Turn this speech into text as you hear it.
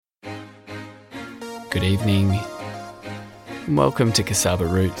Good evening, and welcome to Kassava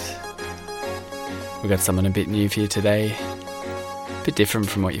Roots. We've got something a bit new for you today, a bit different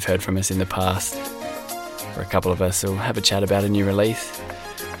from what you've heard from us in the past, where a couple of us will have a chat about a new release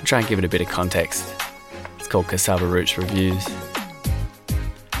and try and give it a bit of context. It's called Kassava Roots Reviews.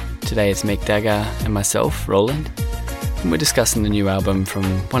 Today it's Mick Dagger and myself, Roland, and we're discussing the new album from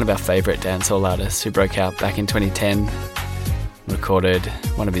one of our favourite dancehall artists who broke out back in 2010, recorded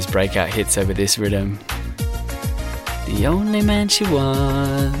one of his breakout hits over this rhythm, The Only Man She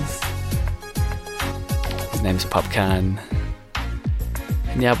Was. His name's Popcaan,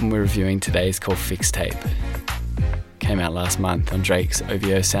 and the album we're reviewing today is called Fixtape. Came out last month on Drake's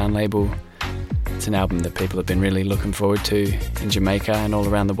OVO sound label. It's an album that people have been really looking forward to in Jamaica and all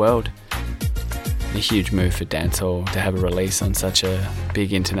around the world. A huge move for dancehall to have a release on such a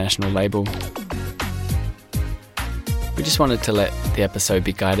big international label. We just wanted to let the episode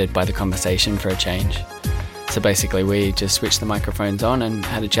be guided by the conversation for a change. So basically we just switched the microphones on and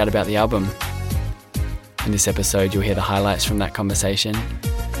had a chat about the album. In this episode you'll hear the highlights from that conversation,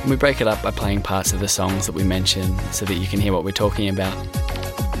 and we break it up by playing parts of the songs that we mention so that you can hear what we're talking about.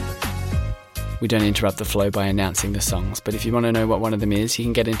 We don't interrupt the flow by announcing the songs, but if you want to know what one of them is, you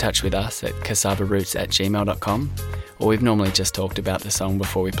can get in touch with us at kassavaroots@gmail.com, or we've normally just talked about the song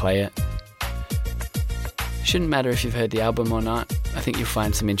before we play it. Shouldn't matter if you've heard the album or not. I think you'll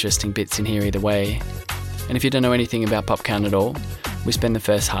find some interesting bits in here either way. And if you don't know anything about Popcaan at all, we spend the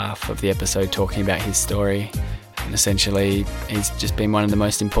first half of the episode talking about his story, and essentially he's just been one of the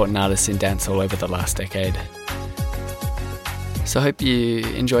most important artists in dancehall over the last decade. So I hope you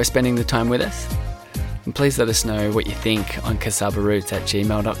enjoy spending the time with us, and please let us know what you think on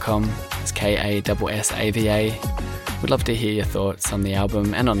kassavaroots@gmail.com. It's KASSAVA. We'd love to hear your thoughts on the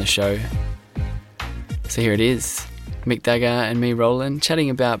album and on the show. So here it is, Mick Dagger and me, Roland, chatting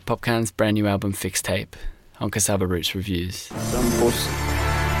about Popcaan's brand new album Fixtape on Kassava Roots Reviews. Some pussy.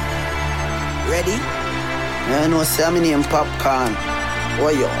 Ready? I know some name Popcaan. Oh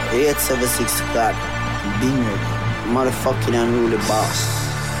yo, 876 God. Being ready. Motherfucking unruly boss.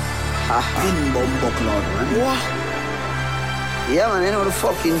 Haha. In Bumbuckloud, man. What? Yeah man, you know the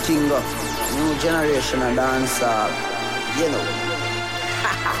fucking thing up. New generation of dancer. You know.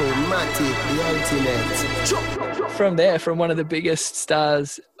 Chromatic, the ultimate. From one of the biggest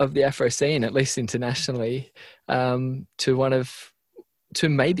stars of the Afro scene, at least internationally, to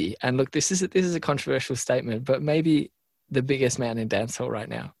maybe, and look, this is a controversial statement, but maybe the biggest man in dancehall right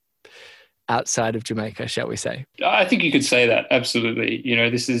now, outside of Jamaica, shall we say? I think you could say that, absolutely. You know,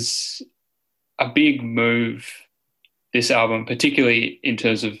 this is a big move, this album, particularly in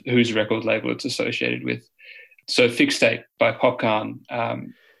terms of whose record label it's associated with. So Fixtape by Popcaan,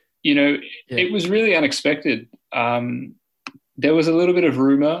 It was really unexpected. There was a little bit of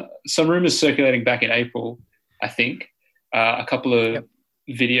some rumours circulating back in April, I think. A couple of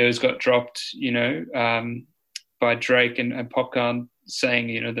videos got dropped, by Drake and Popcaan saying,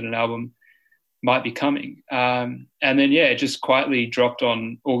 that an album might be coming. And then, it just quietly dropped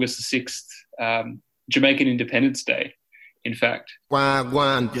on August the 6th, Jamaican Independence Day, in fact.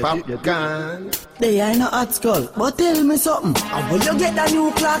 Wagwan, Popcaan. They ain't no hot skull, but tell me something. How will you get the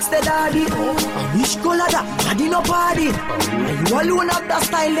new clocks, the daddy? I wish color that, daddy no party. And you alone have the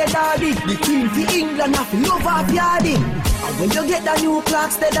style, the daddy. The king for England, have love of yardy. How will you get the new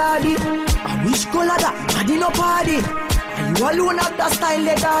clocks, the daddy? I wish color that, daddy no party. And you alone have the style,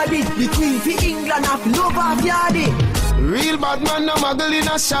 the daddy. The queen for England, have love of yardy. Real bad man, no muggle in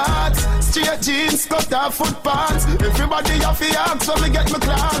a shorts. Straight jeans, cut off foot pants. Everybody have to ask when me get my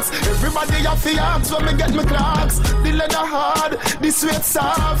clocks. Everybody have to ask when me get my clocks. The leather hard, the sweat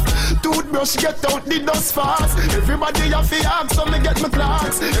soft. Toothbrush get out the dust fast. Everybody have to ask when me get my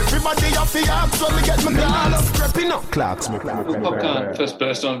clocks. Everybody have to ask when me get my clocks. Prepping up clocks. Popcaan first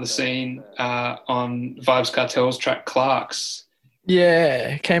burst onto the scene on Vybz Kartel's track Clarks.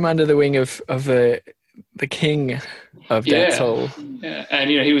 Yeah, came under the wing of the king of dancehall. Yeah, and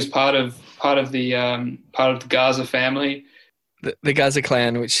he was part of the Gaza family, the Gaza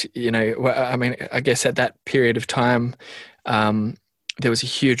clan, which I guess at that period of time, there was a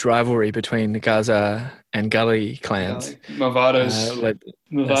huge rivalry between the Gaza and Gully clans.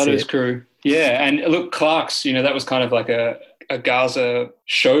 Movado's crew. Yeah, and look, Clarks, that was kind of like a Gaza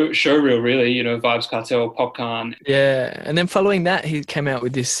showreel, really. Vybz Kartel, Popcaan. Yeah, and then following that, he came out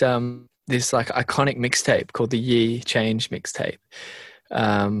with this like iconic mixtape called the Ye Change mixtape,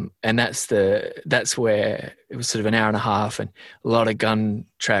 and that's where it was sort of an hour and a half and a lot of gun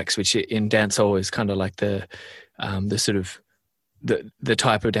tracks, which in dancehall is kind of like the sort of the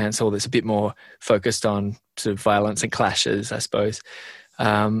type of dancehall that's a bit more focused on sort of violence and clashes, I suppose.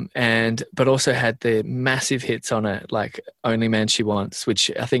 but also had the massive hits on it, like Only Man She Wants,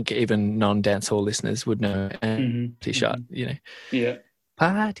 which I think even non-dancehall listeners would know, and Party Shot, you know. Yeah.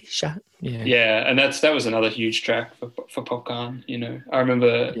 Party Shot. Yeah. Yeah, and that was another huge track for Popcaan, you know. I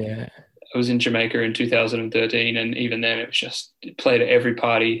remember I was in Jamaica in 2013, and even then it played at every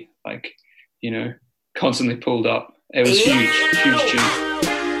party, like, you know, constantly pulled up. It was huge tune.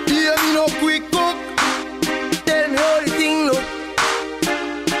 Yeah, me no quick cook. Tell me how the thing look.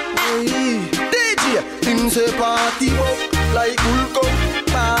 DJ, him say party buck like bull cup.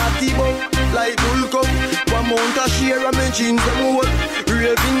 Party buck like bull cup. One month a share of me jeans them old.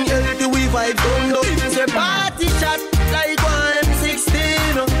 Raving healthy we vibe down low. Him say party shot like one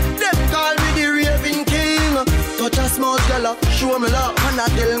M16. Them call me the raving king. Touch a small girl, show me love, and I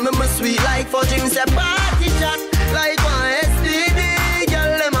tell me my sweet like fudge. Him say party shot like one STD.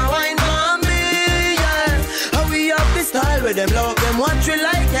 Girl, them a wine for me, yeah. How we have the style where them love them watch we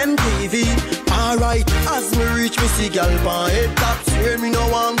like MTV. Alright, as me reach me see girl pan head top. Swear me no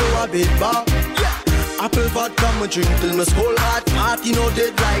want go a bit back. Yeah. Apple vodka me drink till me skull hot. Party no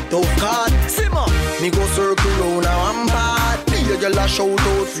dead like tough card. Simmer, me go circle round now I'm bad. Me a girl a shout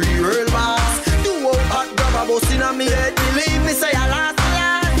out free real boss. Do out hot grab a bus inna me head. Believe me say I last.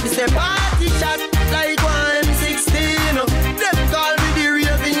 Me say party shot like one M16. Them call me the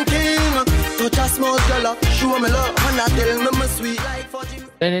raving king. Touch a small girl, show me love, and I tell me my sweet like fudge.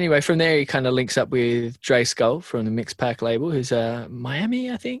 And anyway, from there he kind of links up with Dre Skull from the Mix Pack label, who's Miami,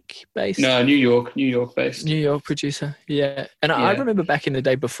 I think, based. No, New York based. New York producer, yeah. And I remember back in the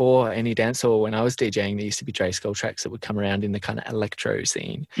day before any dancehall, when I was DJing, there used to be Dre Skull tracks that would come around in the kind of electro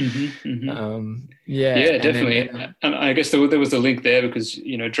scene. Yeah, definitely. And I guess there was the link there because,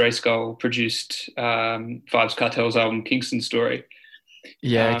 you know, Dre Skull produced Vybz Kartel's album Kingston Story.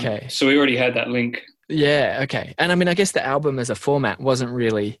 Yeah, okay. So we already had that link. Yeah, okay. And I mean, I guess the album as a format wasn't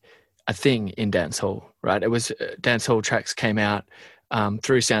really a thing in dancehall, right? It was dancehall tracks came out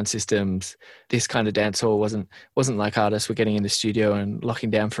through sound systems. This kind of dancehall wasn't like artists were getting in the studio and locking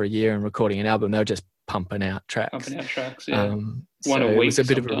down for a year and recording an album. They were just pumping out tracks. Yeah. One a week. It was a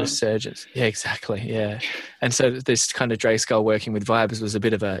bit of a resurgence. Yeah, exactly. Yeah. And so this kind of Dre Skull working with Vybz was a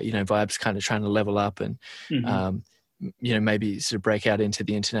bit of a, you know, Vybz kind of trying to level up and, you know, maybe sort of break out into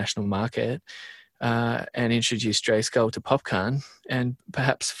the international market. And introduced Dre Skull to Popcaan, and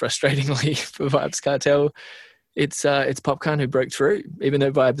perhaps frustratingly for Vybz Kartel, it's Popcaan who broke through, even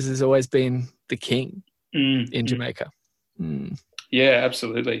though Vybz has always been the king in Jamaica. Yeah,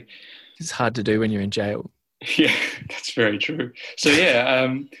 absolutely. It's hard to do when you're in jail. Yeah, that's very true. So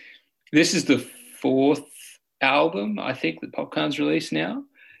yeah, this is the fourth album I think that Popcaan's released now,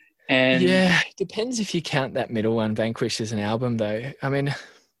 and yeah, it depends if you count that middle one, Vanquish, as an album, though. I mean.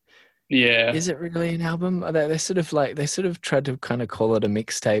 Yeah. Is it really an album? They sort of tried to kind of call it a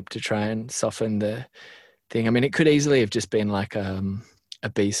mixtape to try and soften the thing. I mean, it could easily have just been like a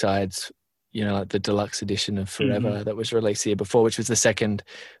B-sides, you know, like the deluxe edition of Forever that was released the year before, which was the second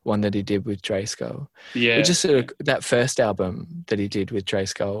one that he did with Dre Skull. Yeah. It just sort of, that first album that he did with Dre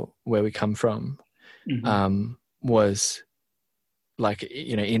Skull, Where We Come From, was like,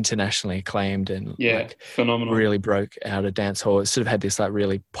 you know, internationally acclaimed and like phenomenal. Really broke out of dancehall. It sort of had this like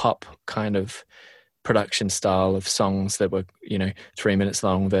really pop kind of production style of songs that were, you know, 3 minutes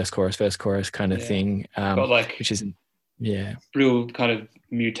long, verse chorus kind of thing. Got like, which is real kind of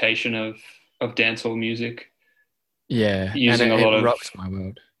mutation of dancehall music. Yeah, using and a lot of rocked my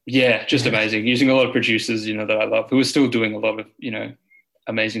world. Yeah, just amazing. Using a lot of producers, you know, that I love, who are still doing a lot of, you know,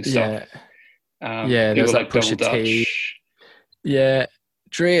 amazing stuff. There was like Pusha T. Yeah,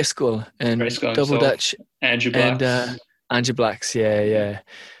 Dre Skull and Double Dutch, Andrew Blacks. And Andrew Blacks, yeah,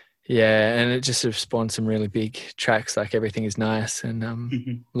 and it just sort of spawned some really big tracks like Everything Is Nice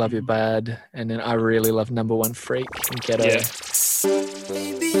and Love You Bad, and then I really love Number One Freak and Ghetto. Yeah.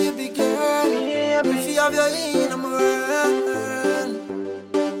 Baby girl, if you have your in,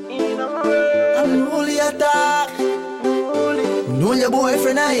 I'm only a dark. Know your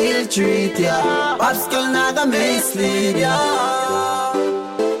boyfriend a ill treat ya. Pops girl not gonna mislead ya.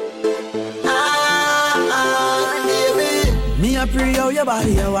 Baby, me a pray how your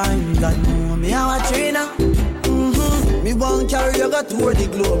body a wine. God know me a watch you now. Me won't carry you go toward the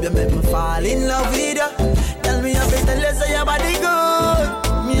globe. You make me fall in love with ya. Tell me a bit less of your body good.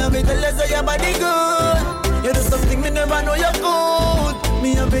 Me a bit less of your body good. You do something me never know you good.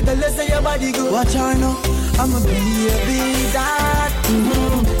 Me a bit less of your body good. Watch her now. I'm a baby that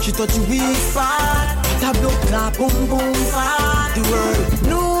she touch you weak spot. Tap your clap, boom boom fat. The world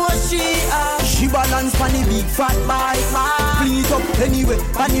know what she balance on the big fat bike. Fleet up anyway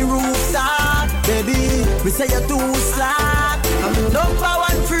on the rooftop. Baby, me say you're too slack. I'm the number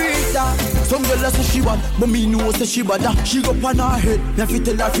one freezer. Some girl say she bad, but me know say she bad. She go on her head, me fi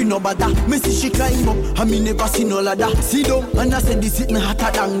tell her fi no bother. Me see she climb up, and me never see no ladder. See down, and I say this sitting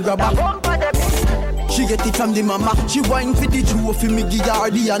hotter than grabber. She get it from the mama. She wine for the trophy, me give her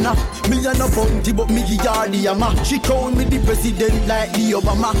the honor. Me a no bounty, but me give her the hammer. She crown me the president like the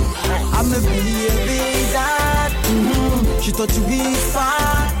Obama. I'm a baby that. She thought you be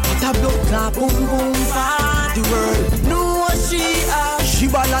fat. That blood clap, boom boom fat. The world know what she are. She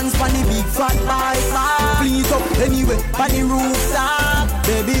balance on the big fat bike. Please up anyway, on the rooftop.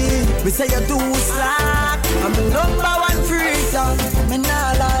 Baby, me say you're too slack. I'm the number one freezer. Me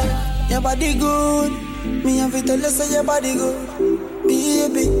nah lie. Your body good. Me have to tell you say your body good.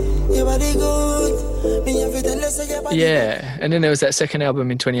 Baby, your body good. Me have to tell you say your body good. Yeah, and then there was that second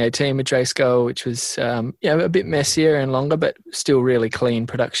album in 2018 with Dre Skull, which was a bit messier and longer, but still really clean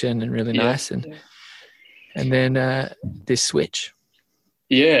production and really nice. And then this switch.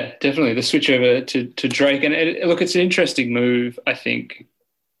 Yeah, definitely. The switch over to Drake. And look, it's an interesting move, I think.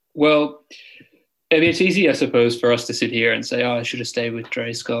 Well, I mean, it's easy, I suppose, for us to sit here and say, I should have stayed with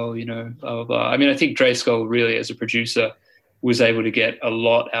Dre Skull, blah, blah, blah. I mean, I think Dre Skull really, as a producer, was able to get a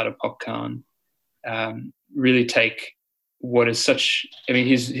lot out of Popcaan, really take what is such, I mean,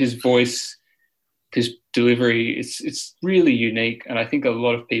 his voice, his delivery, it's really unique. And I think a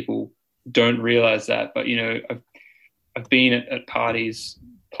lot of people don't realize that. But, I've been at parties,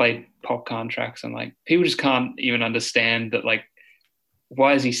 played Popcaan tracks, and, like, people just can't even understand that, like,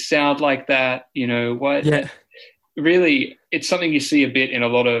 why does he sound like that? Why? Yeah. Really, it's something you see a bit in a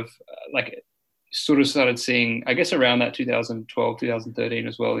lot of, sort of started seeing, I guess, around that 2012, 2013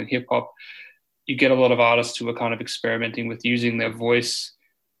 as well in hip hop. You get a lot of artists who are kind of experimenting with using their voice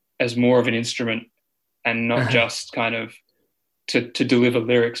as more of an instrument and not just kind of to deliver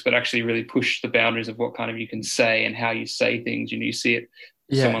lyrics, but actually really push the boundaries of what kind of you can say and how you say things. You see it,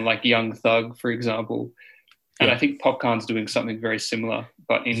 someone like Young Thug, for example. And I think Popcaan's doing something very similar,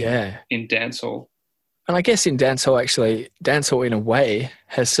 but in dancehall. And I guess in dancehall in a way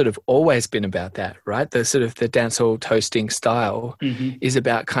has sort of always been about that, right? The sort of the dancehall toasting style is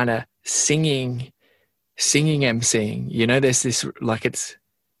about kind of singing MCing. There's this, like,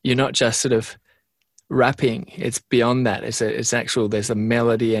 you're not just sort of rapping. It's beyond that. There's a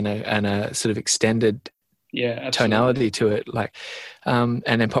melody and a sort of extended tonality to it. Like, and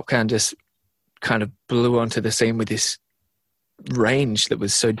then Popcaan just kind of blew onto the scene with this range that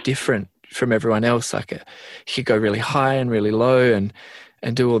was so different from everyone else. Like, he could go really high and really low and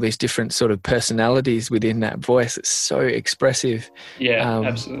do all these different sort of personalities within that voice. It's so expressive. Yeah,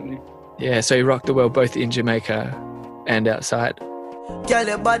 absolutely. Yeah, so he rocked the world both in Jamaica and outside. Girl,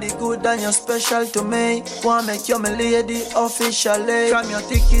 your body good and you're special to me. Want make you my lady officially. From your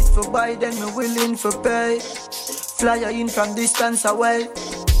ticket for buy, then me willing for pay. Fly you in from distance away.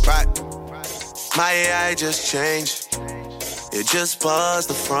 Right. My AI just changed. It just buzzed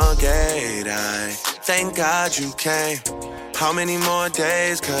the front gate. I thank God you came. How many more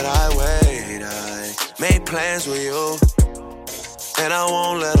days could I wait? I made plans with you, and I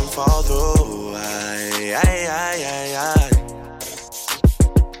won't let them fall through.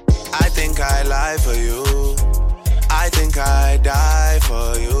 I think I lie for you. I think I die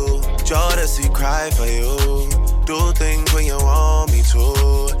for you. Jodeci cry for you. Do things when you want me to.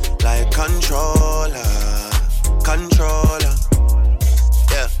 Like controller.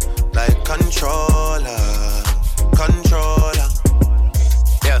 Yeah, like controller.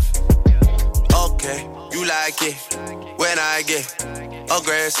 Yeah. Okay, you like it when I get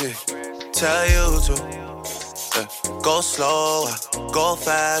aggressive. Tell you to go slower, go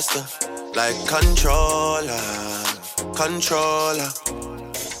faster. Like controller.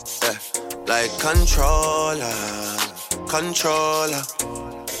 Yeah, like controller.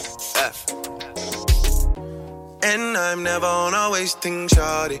 Yeah. And I'm never on a wasting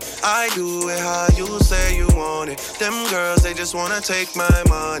shawty. I do it how you say you want it. Them girls, they just wanna take my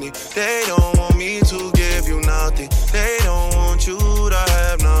money. They don't want me to give you nothing. They don't want you to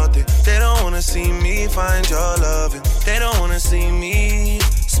have nothing. They don't wanna see me find your loving. They don't wanna see me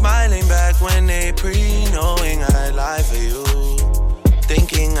smiling back when they knowing I lie for you.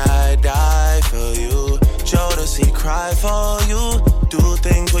 Thinking I die for you. Jodeci cry for you. Do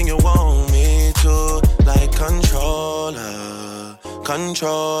things when you want me to. Like controller.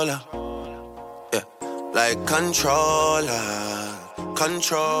 Yeah, like controller.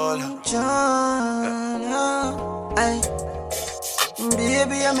 Hey,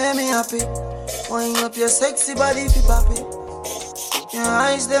 baby, you make me happy. Wind up your sexy body, fi papi. Your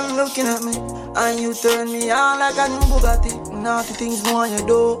eyes, them looking at me, and you turn me on like a new Bugatti. Naughty things more you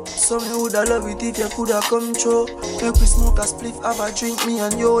do. so me woulda love it if you coulda come through. Make we smoke a spliff, have a drink, me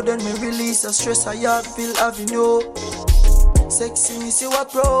and you. Then me release a stress I have feel having you. Sexy, me see what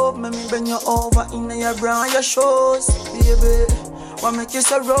probe. Me bring you over in your bra and your shoes, baby. Wanna make you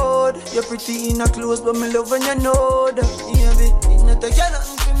so road. You're pretty in a clothes, but me love when you know that, baby. It not take you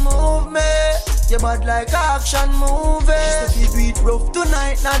nothing to move me. You bad like action movie. She said we do it rough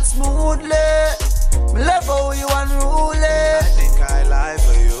tonight, not smoothly. Me love how you unruly. I think I lie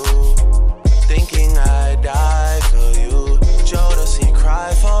for you, thinking I die for you. Jodeci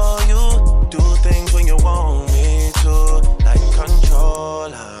cry for you, do things when you want me to, like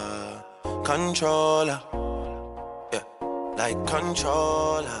controller, yeah, like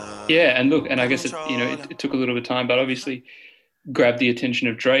controller. Yeah, and look, and I guess it took a little bit of time, but obviously grabbed the attention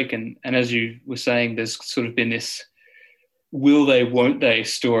of Drake, and as you were saying, there's sort of been this will they, won't they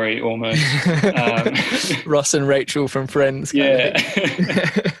story almost. Ross and Rachel from Friends. Yeah.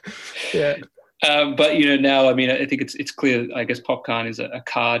 Yeah. But, now, I mean, I think it's clear, I guess Popcaan is a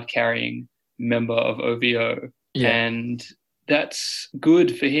card-carrying member of OVO. Yeah. And that's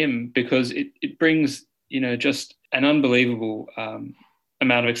good for him because it brings, just an unbelievable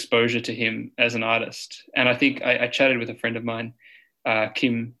amount of exposure to him as an artist. And I think I chatted with a friend of mine,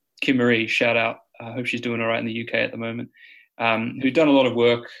 Kim Marie, shout out. I hope she's doing all right in the UK at the moment, who'd done a lot of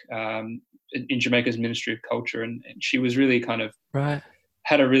work in Jamaica's Ministry of Culture. And she was really kind of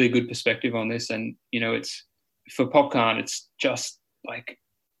had a really good perspective on this. And, it's for Popcaan, it's just like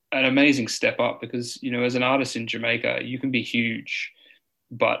an amazing step up because, as an artist in Jamaica, you can be huge,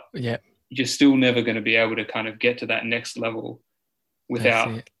 but you're still never going to be able to kind of get to that next level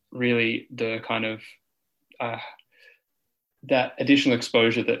without really the kind of that additional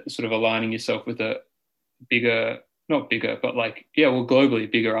exposure that sort of aligning yourself with a not bigger, but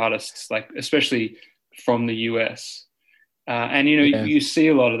globally bigger artists, like especially from the US. And, you see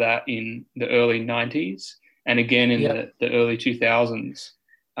a lot of that in the early 90s and again in the early 2000s,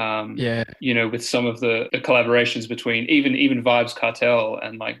 with some of the collaborations between even Vibes Cartel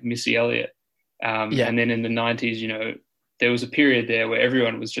and like Missy Elliott. And then in the 90s, there was a period there where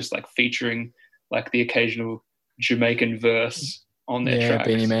everyone was just like featuring like the occasional Jamaican verse on their tracks.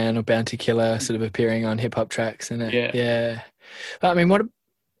 Beanie Man or Bounty Killer sort of appearing on hip hop tracks and But I mean, what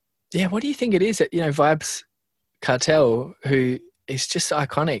do you think it is that, Vibes Cartel, who is just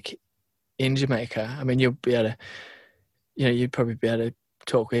iconic in Jamaica? I mean, you'll be able to, you'd probably be able to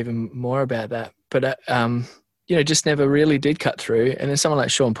talk even more about that, but just never really did cut through. And then someone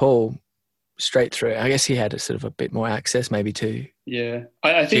like Sean Paul, straight through. I guess he had a sort of a bit more access maybe to I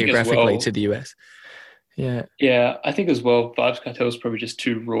think geographically as well, to the US. I think as well Vibes Cartel is probably just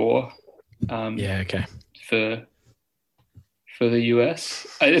too raw for the US.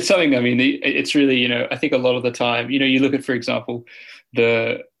 It's something, I mean, it's really, I think a lot of the time, you look at, for example,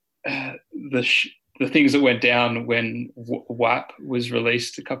 the things that went down when WAP was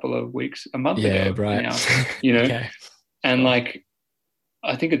released a month ago now, and like,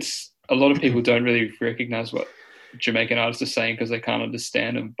 I think it's, a lot of people don't really recognize what Jamaican artists are saying because they can't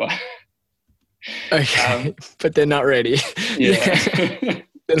understand them, but but they're not ready. They're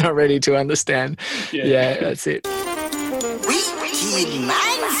not ready to understand. That's it. Wicked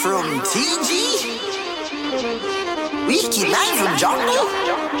man from TG, wicked man from Jungle,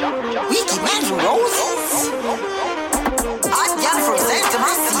 wicked man from Roses, hot gal from St.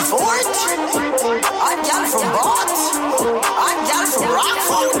 Thomas Fort, hot gal from Bot, hot gal from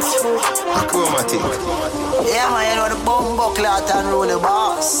Rockford. Acrobatic. Yeah, man, the bumbo clout and roll the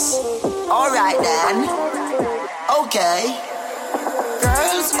boss. Alright then. Okay.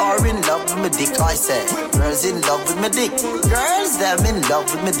 Girls are in love with my dick, I said. Girls in love with my dick. Girls, them in love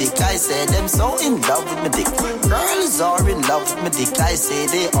with my dick, I said. Them so in love with my dick. Girls are in love with my dick, I say.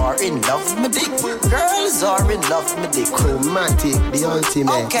 They are in love with my dick. Girls are in love with my dick. Chromatic, the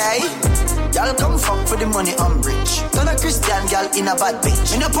ultimate. Okay. Y'all come fuck for the money, I'm rich. Turn a Christian girl in a bad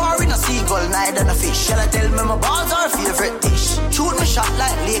bitch. In a bar in a seagull, neither than a fish. Shall I tell me my balls are favorite dish? Shoot me shot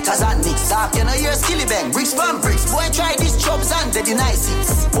like Lakers and Knicks. Dark, you know you're skilly bang. Bricks from bricks. Boy, try these chubs and they deny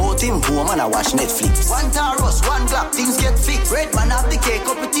six. Both him home and I watch Netflix. One Taurus, one Glock, things get fixed. Red man have the cake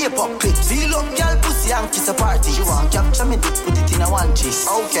up with tape up clips. Feel up, girl, pussy and kiss a party. You want capture me dick, put it in a one kiss.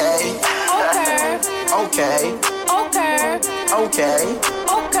 Okay. Okay. Okay. Okay.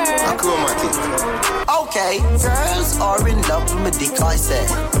 Okay. Acrobatic. Okay. Girls are in love with my dick, I said.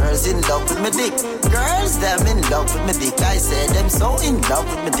 Girls in love with my dick. Girls, them in love with my dick, I said. Them so in love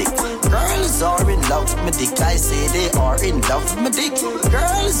with my dick. Girls are in love with my dick, I say. They are in love with my dick.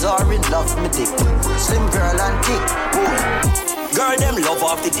 Girls are in love with my dick. Slim girl and thick. Boom. Girl, them love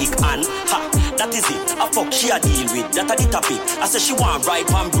off the dick and ha, that is it. A fuck she a deal with, that a the topic. I say she want ride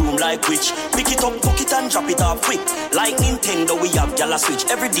pan broom like witch. Pick it up, cook it and drop it off quick. Like Nintendo, we have gal a switch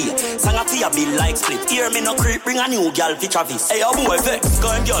every day. Sang a fee a bill like split. Hear me no creep, bring a new gal for Travis. Hey, a boy vex,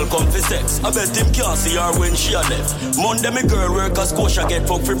 kind girl come for sex. I bet him can't see her when she a left. Monday me girl work a squash, I get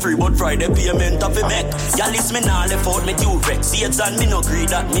fuck for free, but Friday payment of a make. Gal list me now left out me due vex. See it's and me no agree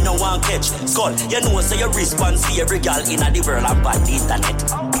that me no want catch. Skull, you know say your response for every gal in the world and by the internet.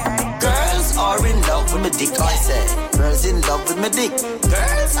 Girls are in love with my dick, I say. Girls in love with my dick.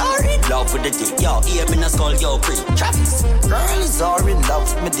 Girls are in love with the dick. Yo, hear me no skull, yo, pre Travis. Girls are in love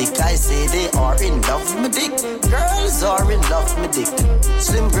with my dick, I say they are in love with my dick. Girls are in love with my dick.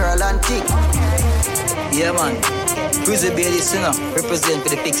 Slim girl and thick. Yeah, man. Cruise the Bailey singer, represent for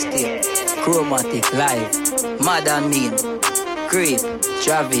the Fixtape. Chromatic, live, Mad and Mean, Creep,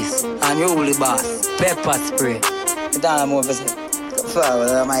 Travis, and Rolly Boss, Pepper Spray. I don't know if it's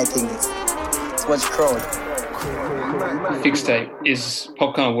my thing. It's much crowd. Fixtape is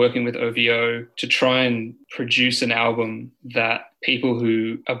Popcaan working with OVO to try and produce an album that people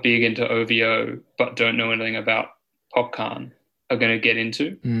who are big into OVO but don't know anything about Popcaan are going to get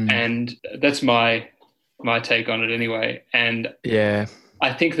into. And that's my take on it anyway. And Yeah.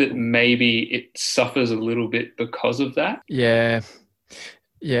 I think that maybe it suffers a little bit because of that. Yeah.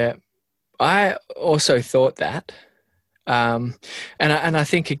 I also thought that. And I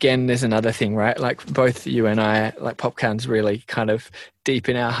think, again, there's another thing, right? Like both you and I, like Popcaan's really kind of deep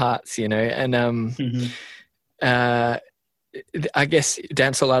in our hearts, you know, and I guess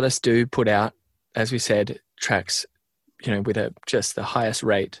dancehall artists do put out, as we said, tracks, you know, with just the highest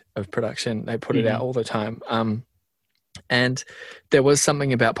rate of production. They put it out all the time. And there was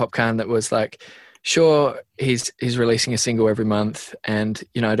something about Popcaan that was like, sure, he's releasing a single every month, and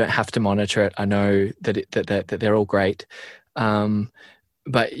you know I don't have to monitor it. I know that they're all great,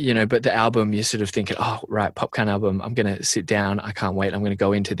 but you know, but the album, you're sort of thinking, oh right, Popcaan album, I'm going to sit down. I can't wait. I'm going to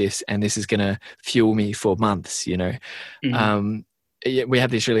go into this, and this is going to fuel me for months. You know, we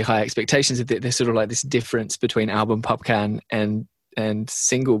have these really high expectations of there's sort of like this difference between album Popcaan and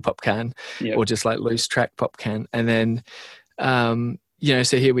single Popcaan, or just like loose track Popcaan, and then. You know,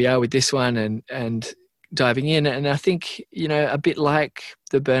 so here we are with this one and diving in. And I think, you know, a bit like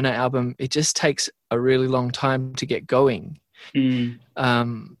the Burnout album, it just takes a really long time to get going. Some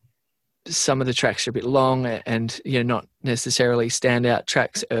of the tracks are a bit long and, you know, not necessarily standout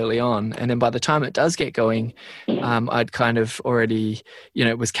tracks early on. And then by the time it does get going, I'd kind of already, you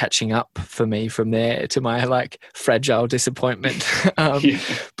know, it was catching up for me from there to my like fragile disappointment.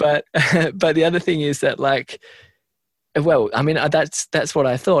 But the other thing is that like, well, I mean, that's what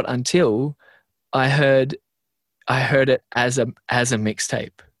I thought until I heard it as a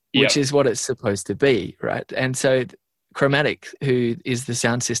mixtape, which is what it's supposed to be, right? And so Chromatic, who is the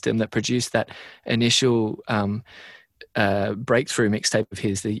sound system that produced that initial breakthrough mixtape of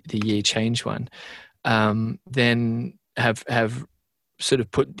his, the Year Change one, then have sort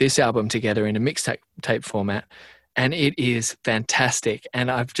of put this album together in a mixtape format. And it is fantastic.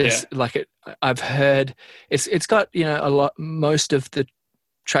 And I've just I've heard it's got, you know, most of the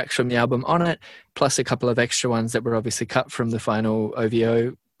tracks from the album on it, plus a couple of extra ones that were obviously cut from the final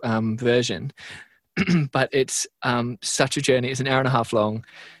OVO version. But it's such a journey. It's an hour and a half long,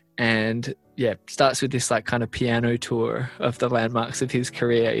 and starts with this like kind of piano tour of the landmarks of his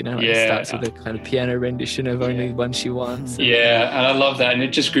career. You know, it starts with a kind of piano rendition of Only One She Wants. And I love that, and it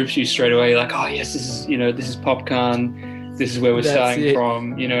just grips you straight away. Like, oh yes, this is Popcaan. This is where we're starting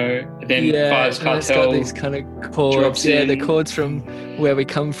from. You know, and then Fives Cartel. It's got these kind of chords. The chords from where we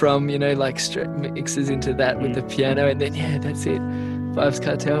come from. You know, like mixes into that with the piano, and then that's it. Fives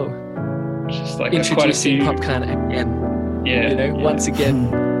Cartel. Just like introducing Popcaan again. You know, once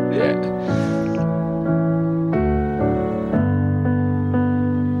again. The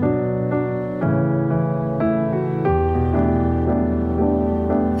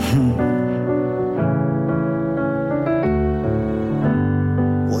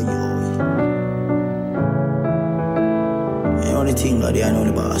only thing I know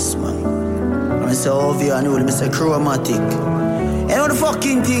the boss, man. I say OVO, I know the Mr. Chromatic. You know the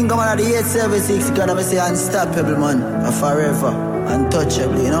fucking thing come out of the 876, gotta say unstoppable, man, forever.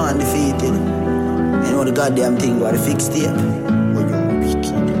 Untouchable, you know, undefeated. You know the goddamn thing about the Fixtape. Oh, you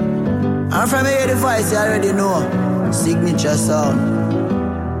wicked. And from here the voice, you already know. Signature sound.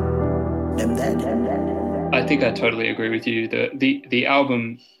 Them dead. I think I totally agree with you. The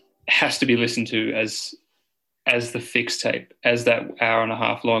album has to be listened to as the Fixtape, as that hour and a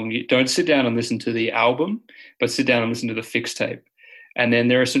half long. You don't sit down and listen to the album, but sit down and listen to the Fixtape. And then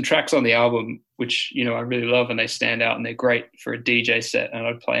there are some tracks on the album which, you know, I really love and they stand out and they're great for a DJ set and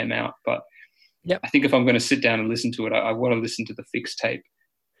I'd play them out. But I think if I'm going to sit down and listen to it, I want to listen to the Fixtape,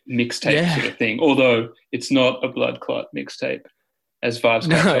 mixtape sort of thing, although it's not a blood clot mixtape, as Vibes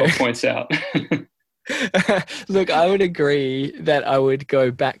Cartel points out. Look, I would agree that I would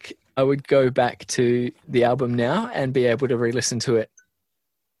go back to the album now and be able to re-listen to it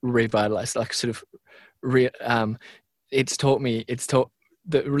revitalized, like sort of listening to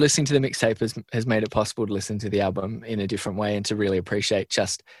the mixtape has made it possible to listen to the album in a different way and to really appreciate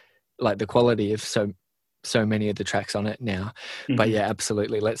just like the quality of so many of the tracks on it now. But yeah,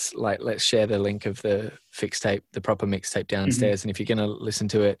 absolutely. Let's share the link of the Fixtape, the proper mixtape downstairs. And if you're going to listen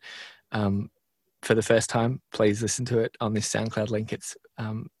to it for the first time, please listen to it on this SoundCloud link. It's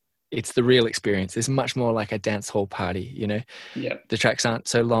the real experience. It's much more like a dance hall party, you know? Yeah. The tracks aren't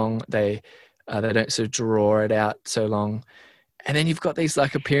so long. They don't sort of draw it out so long. And then you've got these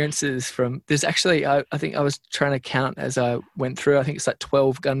like appearances from, there's actually, I think I was trying to count as I went through, I think it's like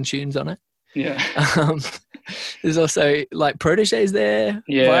 12 gun tunes on it. Yeah. There's also like Protege's there.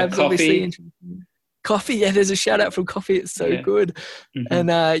 Yeah. Vibes, Coffee. Obviously. Coffee. Yeah. There's a shout out from Coffee. It's so good.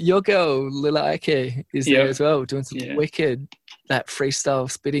 And your girl, Lila Ike is there as well, doing some wicked, that freestyle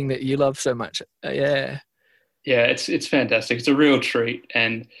spitting that you love so much. Yeah, it's fantastic. It's a real treat.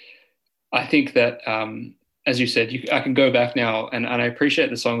 And I think that, as you said, I can go back now and I appreciate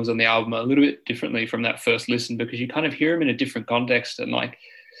the songs on the album a little bit differently from that first listen because you kind of hear them in a different context. And like,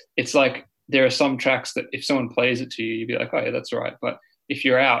 it's like there are some tracks that if someone plays it to you, you'd be like, oh yeah, that's right. But if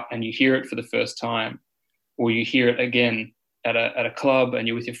you're out and you hear it for the first time or you hear it again at a club and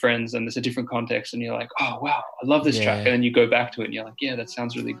you're with your friends and there's a different context and you're like, oh wow, I love this track, and then you go back to it and you're like, yeah, that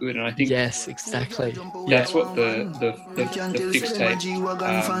sounds really good. And I think yes, exactly, that's what the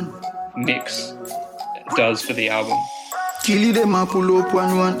Fixtape mix does for the album. Killy them a pull up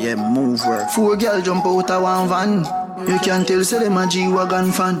one, yeah, move work. 4 girl jump out of one van. You can tell say them a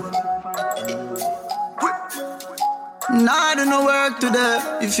G-Wagon fan. Nah, do no work today.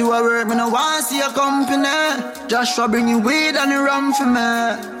 If you are work, me no want see your company. Joshua bring you weed and you rum for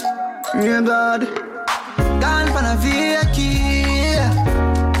me. Real God, gone for a vacation.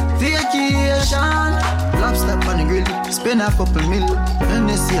 Lobster on the grill, spend a couple mil, and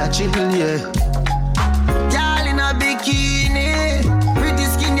they see a chill, yeah. Girl in a bikini, pretty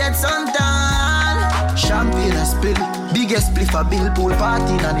skin get suntan. Champagne a spill, biggest spliff a bill, pool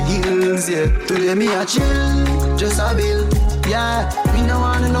party on the hills, yeah. Today me a chill, just a bill, yeah. Me no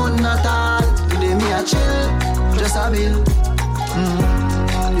want nothing at all. Today me a chill, just a bill,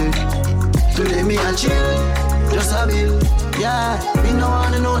 yeah. Today me a chill, just a bill, yeah. Me no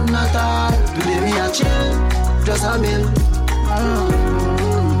want nothing at all. Today me a chill, just a bill,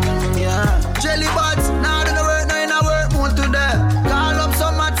 yeah. Jelly buds, now do the work, now in a work mood today. Call up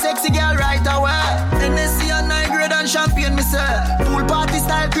some mad sexy girl right away. NSC and 9 grade and champagne, me say. Pool party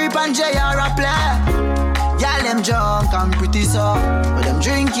style creep and JR a play. Y'all them drunk and pretty so, but them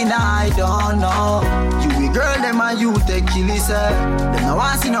drinking I don't know. You a girl, them and you take killy, say. Them no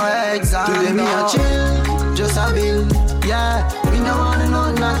want see no exam. Today me a chill, just a bill, yeah. Me no want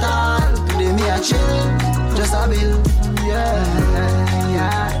nothing at all. Today me a chill, just a bill, yeah.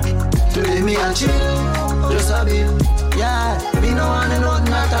 Today me a chill, just a bill, yeah. Me no want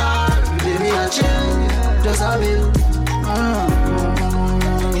nothing at all. Today me a chill, just a bill,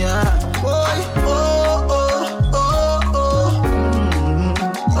 yeah. Boy, oh, oh, oh,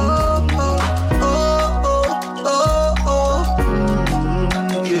 oh, oh, oh, oh, oh,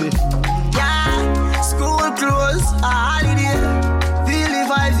 yeah. Yeah, school close, a holiday. Feel the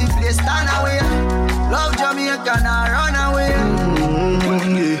vibes, the place stand away. Love Jamaica, now run away.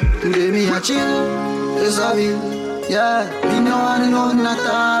 Today me a chill, just a bill, yeah. Me no want nothing at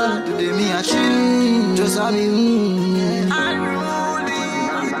all. Today me a chill, just a bill.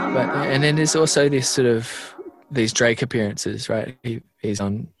 But and then there's also this sort of these Drake appearances, right? He's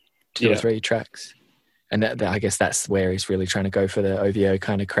on 2 or 3 tracks, and that, I guess that's where he's really trying to go for the OVO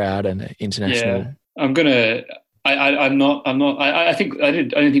kind of crowd and the international. Yeah, I'm gonna. I'm not. I think I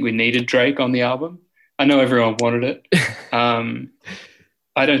don't think we needed Drake on the album. I know everyone wanted it.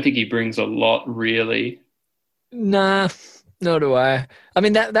 I don't think he brings a lot, really. Nah, nor do I. I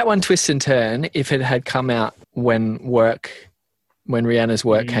mean, that one Twist and Turn, if it had come out when Rihanna's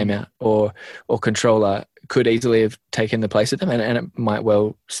Work came out, or Controller, could easily have taken the place of them, and it might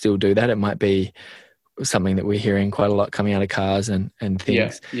well still do that. It might be something that we're hearing quite a lot coming out of cars and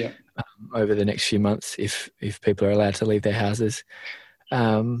things over the next few months, if people are allowed to leave their houses.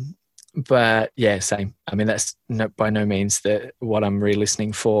 But yeah, same. I mean, that's by no means what I'm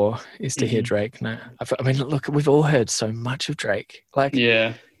re-listening for is to hear Drake. No, I mean, look, we've all heard so much of Drake. Like,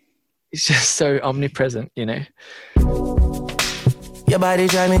 yeah, it's just so omnipresent, you know. Your body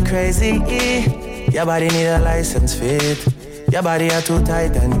drive me crazy. Your body need a license fit. Your body are too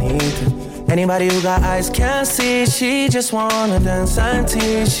tight and neat. Anybody who got eyes can't see. She just wanna dance and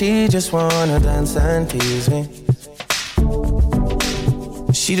tease. She just wanna dance and tease me.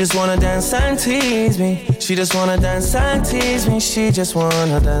 She just wanna dance and tease me. She just wanna dance and tease me. She just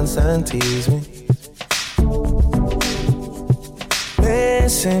wanna dance and tease me.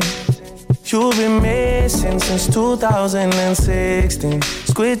 Listen, you've been missing since 2016.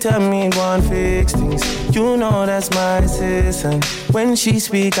 Squid tell me one fix things. You know that's my assistant. When she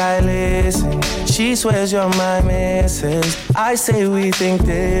speak, I listen. She swears you're my missus. I say we think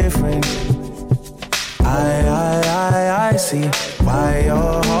different. I see why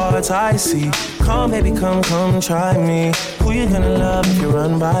your heart's icy. Come, baby, come, try me. Who you gonna love if you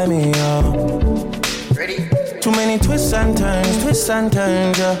run by me, oh? Ready? Too many twists and turns,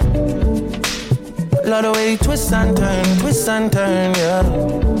 yeah. Love the way you twist and turn, yeah.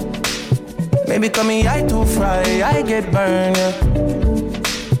 Maybe call me I too fry, I get burned, yeah.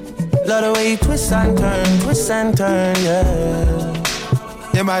 Love the way you twist and turn,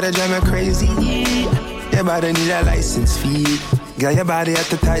 yeah. Your body drive me crazy. Your body need a license fee. Got your body at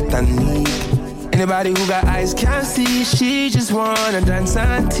the tight and neat. Anybody who got eyes can't see. She just wanna dance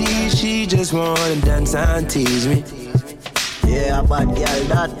and tease. She just wanna dance and tease me. Yeah, bad girl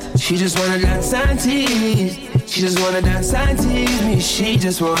that. She just wanna dance and tease. She just wanna dance and tease me. She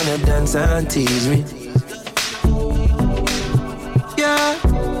just wanna dance and tease me. Yeah,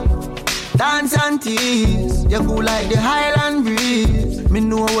 dance and tease. You cool like the Highland breeze. Me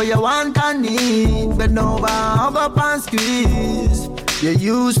know what you want and need. Bend over, hug up and squeeze. You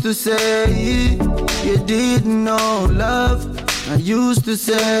used to say you didn't know love. I used to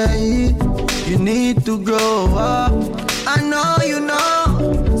say you need to grow up. I know you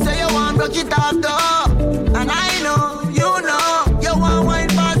know. Say you want broke it up though. And I know, you know. You want wine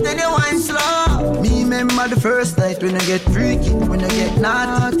fast and you wine slow. Me remember the first night when you get freaky, when you get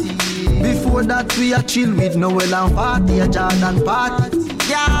naughty. Before that we a chill with Noel and party, a Jordan party.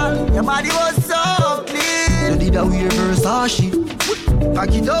 Girl, your body was so clean. You did a weird Versace.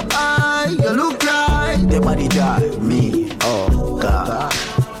 Pack it up high, you look right. Your body drive me, oh God.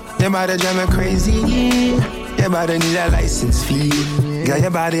 Your body drive me crazy. Your body need a license fee. Got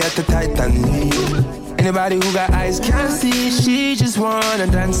your body at the tight and neat. Anybody who got eyes can't see. She just wanna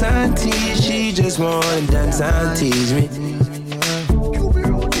dance and tease. She just wanna dance and tease me.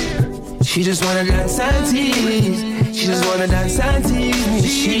 She just wanna dance and tease. She just wanna dance and tease me.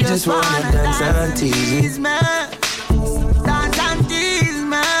 She just wanna dance and tease me. Dance and tease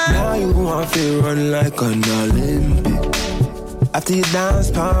me. Now you want to run like an Olympic. After you dance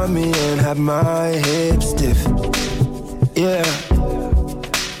upon me and have my hips stiff. Yeah.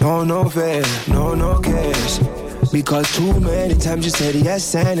 No fair, no cash. Because too many times you said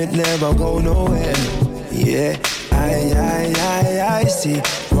yes and it never go nowhere. Yeah, I see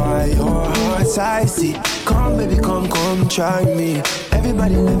why your heart's icy. Come baby, come try me.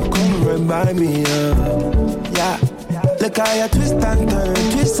 Everybody never come run by me, yeah. Look how you twist and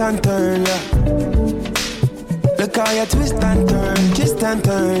turn, yeah. Look how you twist and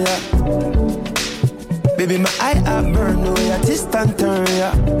turn, yeah. Baby, my eye up burn, the way you twist and turn,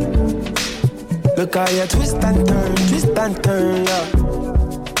 yeah. Look how you twist and turn, yeah.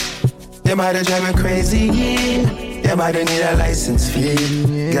 Your body drive me crazy, yeah. Your body need a license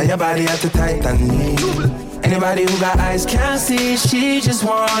fee. Got your body at the tight and neat. Anybody who got eyes can't see. She just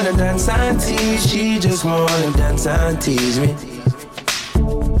wanna dance and tease. She just wanna dance and tease me.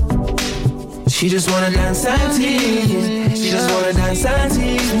 She just wanna dance and tease. She just wanna dance and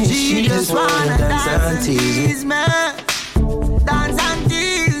tease me. She just wanna dance and tease me. Dance and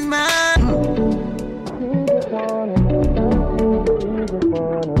tease me.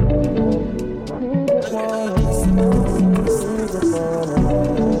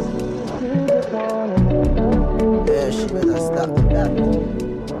 Yeah, she better stop that.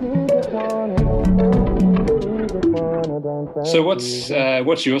 So what's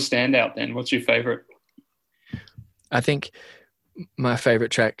your standout then? What's your favourite? I think my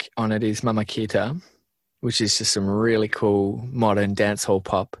favourite track on it is Mama Kita, which is just some really cool modern dancehall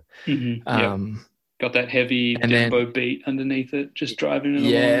pop. Mm-hmm. Yep. Got that heavy dembo beat underneath it, just driving it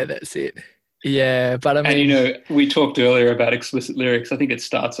along. Yeah, that's it. Yeah, but I mean... And, you know, we talked earlier about explicit lyrics. I think it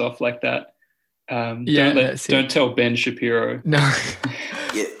starts off like that. Don't tell Ben Shapiro. No.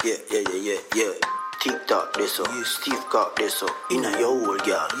 Yeah. Tick tock this up, Steve cock this up. Inna your old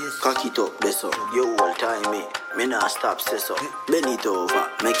girl, cock it up this up. Your old time me nah stop this up. Bend it over,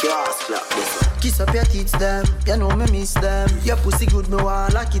 make your ass clap this up. Kiss up your teeth them, you know me miss them. Your pussy good, me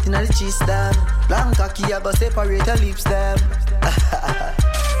want lock it inna the chest them. Long cocky, I go separate your lips them.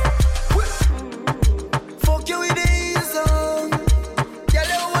 Fuck you with the ease on. Girl,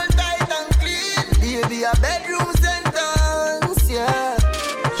 you hold tight and clean. Baby, a bedroom sentence, yeah.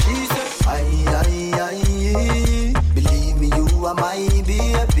 She said, I, believe me, you are my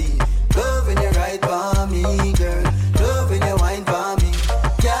baby. Loving you right for me, girl. Loving you wine for me,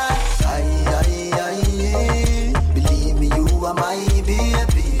 yeah. I, believe me, you are my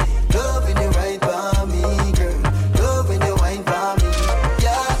baby. Loving you right for me, girl. Loving you wine for me,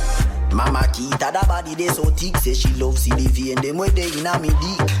 yeah. Mama Kita, the body they so thick, say she loves CDV and them way they inna me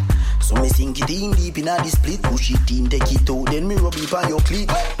dick. So me sink it in deep inna the split, push it in, take it out, then me rub it on your clit.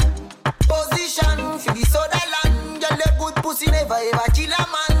 Position for the soda land, girl the good pussy never ever kill a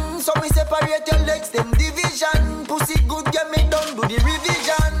man. So me separate your legs, them division. Pussy good, get me done, do the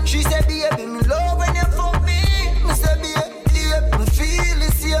revision. She said, baby, me love when you fuck me. Me say, baby, me feel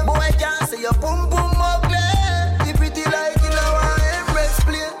the same. Boy, I can't say your boom boom ugly. You pretty like you know I embrace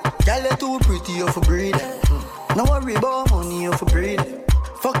play. Girl, you too pretty, you for breed. No worry about money, you for breed.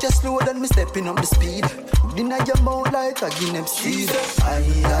 Fuck you slow, then me stepping up the speed. Dinner your mouth like a guinea seed. I,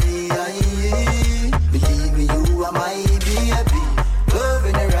 believe me, you are my baby.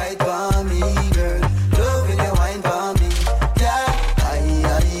 Loving you right for me, girl. Loving you wine for me, yeah. I,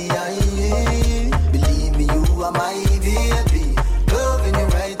 believe me, you are my baby. Loving you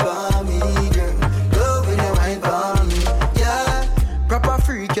right for me, girl. Loving you wine for me, yeah. Proper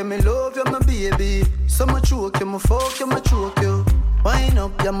freak, yeah, me love you, my baby. So much choke you, my fuck you, my choke you. Wine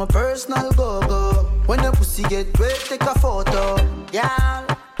up, you're my personal go-go. When the pussy get wet, take a photo, yeah.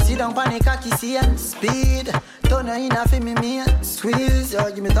 Sit down on the cocky, see and speed. Turn her in a for me, squeeze. Yeah,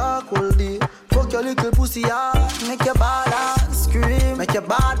 give me talk all day. Fuck your little pussy hard. Make your bad and scream. Make your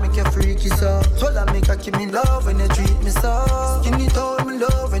bad, make your freaky so. Swell and make her give me love when you treat me so. Skinny tone me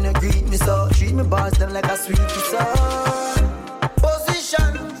love when you greet me so. Treat me boss them like a sweetie so.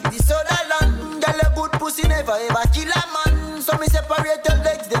 Position, this other land. Girl, a good pussy never ever kill a man. So me separate your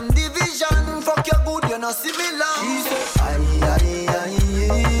legs, them division. Fuck your good, you know see me long. She said, I,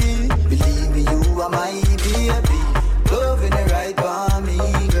 believe me, you are my baby. Loving you right for me,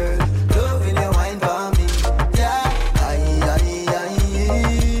 girl. Loving you wine for me, yeah. I,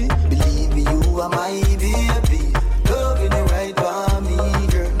 believe me, you are my baby. Loving you right for me,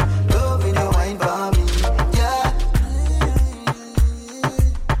 girl. Loving you wine for me, yeah.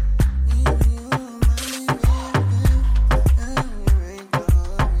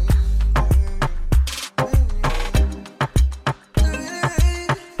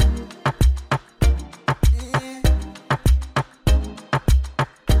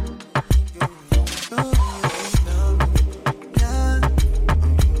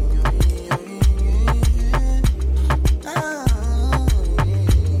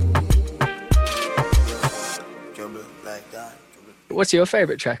 What's your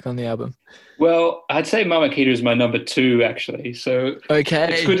favourite track on the album? Well, I'd say Mama Kita is my number 2, actually. So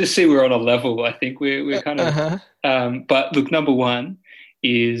okay, it's good to see we're on a level. I think we're kind of. But look, number 1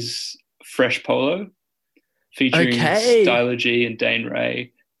 is Fresh Polo, featuring Styler G and Dane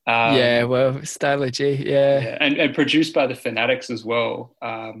Ray. Yeah, well, Styler G, yeah. And produced by the Fanatics as well.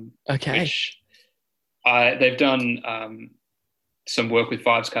 Which they've done some work with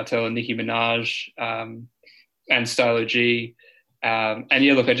Vybz Kartel and Nicki Minaj and Styler G. And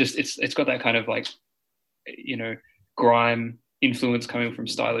yeah, look, it's got that kind of like, you know, grime influence coming from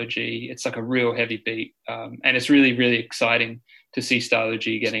Styler G. It's like a real heavy beat. And it's really, really exciting to see Styler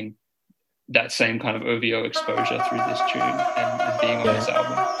G getting that same kind of OVO exposure through this tune and being on this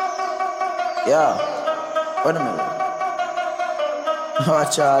album. Yeah, wait a minute. Oh,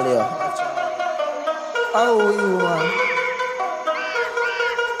 Charlie. How are you, man?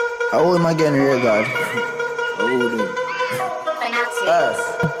 How old am I getting here, God? How old are you?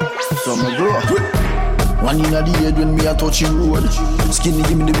 So me grow up. One in the head when me a touching road. Skinny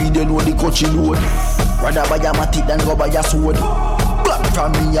give me the video, know the coaching load. Rather buy a matic than go buy a sword. Black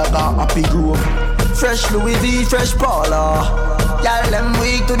from me I got happy grove. Fresh Louis V, fresh Paula. Y'all them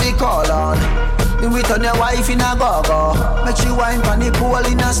weak to the call on. Me with on your wife in a go-go. Make she wine pan the pool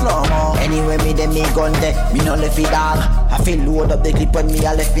in a slow-mo. Anyway, me dem me gun there, me no left it dog. I feel load up the clip when me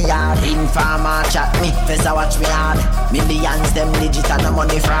a left me hard. Informer chat me, Fessa watch me hard. Millions them legit and the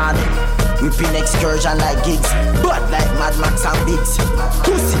money fraud. Whipping excursion like gigs, but like Mad Max and Biggs.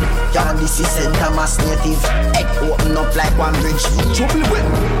 Pussy, y'all this is St. Thomas native. Head open up like one bridge. Triple whip.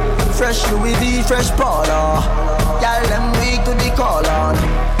 Fresh Louis V, fresh Polo. Y'all them weak to the call on.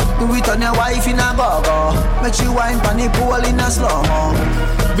 Do it on your wife in a go-go. Make you wine pan the pool in a slow-mo.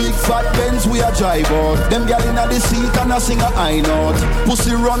 Big fat Benz we a drive out. Them gal inna the seat and a sing a high note.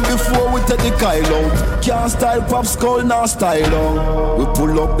 Pussy run before we take the Kyle out. Can't style pop skull, now style out. We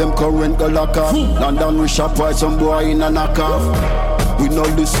pull up them current go lock off. London we shop while some boy in a knock off. We no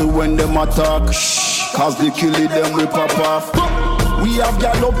listen when them attack. Shh, cause they kill it them we pop off. We have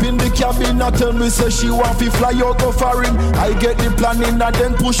gal up in the cabin. I tell me say she want to fly out go foreign. I get the planning and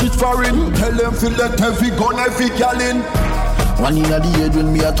then push it for him. Tell them feel that heavy gun every gal in. One in the head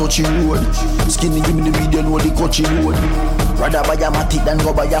when me a touching road. Skinny give me the video know the coaching road. Rather buy a matic than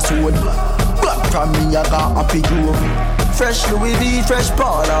go buy a sword. Black from me I got a big room. Fresh Louis V, fresh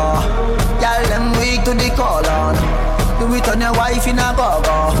Polo. Y'all them weak to the call on. Do it on your wife in a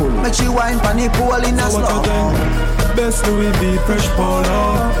go-go. Make you wine pan the pool in a slow. Best Louis V, fresh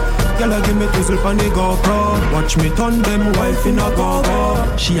Polo. Girl, give me twizzle pan the go-go. Watch me turn them wife in a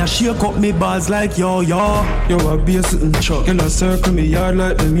go-go. She a shake up me balls like yo-yo. Yo, a be a sitting truck. Girl, a circle me yard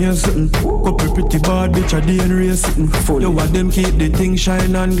like them here sitting. Couple pretty bad bitch a DNA sitting. Yo, a them keep the thing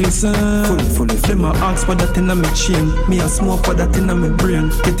shine and glisten. Fully. Them a ask for that in a me chain. Me a smoke for that in a me brain.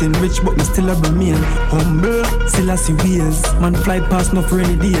 Getting rich but me still a remain humble. Still a see ways. Man fly past no for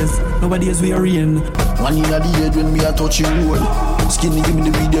any days. Nowadays we are rain. One in the head when me a touching road. Skinny give me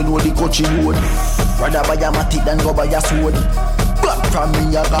the video know the coaching road. Rather buy a matic than go buy a sword. Black from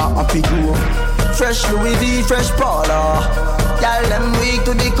me I got a big room. Fresh Louis V, fresh Polo. Y'all them weak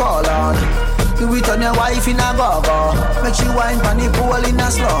to the call on. Do it on your wife in a go-go. Make you wine pan the pool in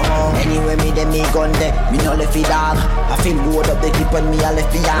a slow-mo. Anyway me dem me gun there, me no left it dog. I feel good up the clip when me a left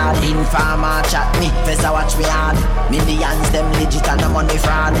the yard. Informer chat me, Fessa watch me hard. Millions them legit and I'm on the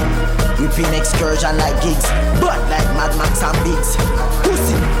fraud. Whipping excursion like gigs, but like Mad Max and Biggs.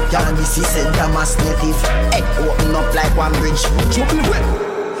 Pussy, can't be see center mass native. Head open up like one bridge. Triple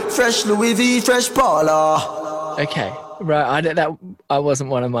whip. Fresh Louis V, fresh Polo. Okay, right. I wasn't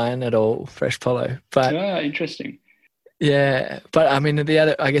one of mine at all. Fresh Polo, but interesting. Yeah, but I mean the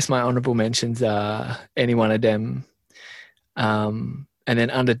other. I guess my honourable mentions are Any One of Them, and then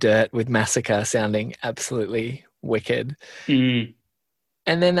Under Dirt with Massacre sounding absolutely wicked. Mm.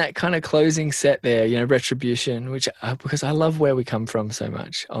 And then that kind of closing set there, you know, Retribution, which because I love Where We Come From so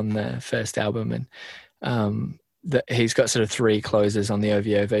much on the first album, and he's got sort of 3 closes on the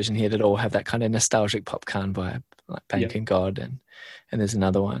OVO version here that all have that kind of nostalgic Popcaan vibe, like Bank and God, and there's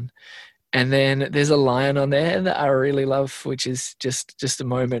another one. And then there's a line on there that I really love, which is just a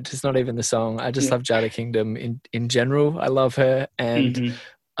moment. It's not even the song. I just love Jada Kingdom in general. I love her, and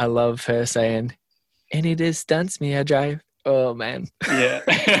I love her saying, "Any distance me I drive." Oh man,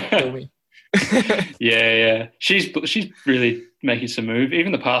 kill me. yeah. She's really making some move.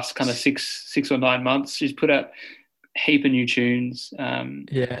 Even the past kind of six or 9 months, she's put out a heap of new tunes. I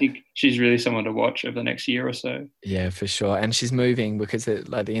think she's really someone to watch over the next year or so. Yeah, for sure. And she's moving because the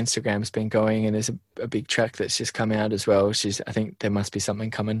Instagram's been going, and there's a big track that's just come out as well. I think there must be something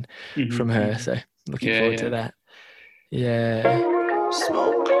coming from her. So looking forward to that. Yeah.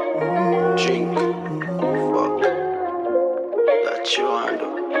 Smoke, drink, fuck. That you want to do.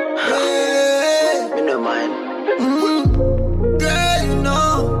 Me no mind. Girl, you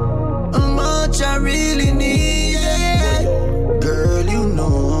know how much I really need it. Girl, you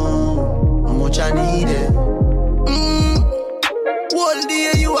know how much I need it. All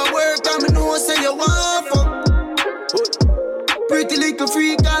day you at work and me know say you want fuck. Pretty little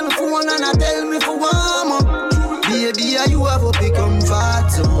freak on the phone and I tell me for warm up. Baby, you have a big comfort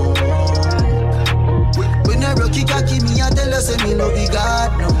zone. When I rock it, cocky me, I tell her say me love you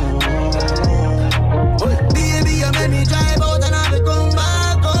God no. Baby, you make me drive out and I come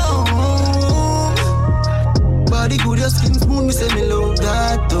back home. Body good, your skin smooth, me say me love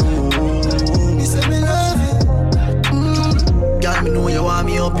that too. Me say me love it. Girl, me know you want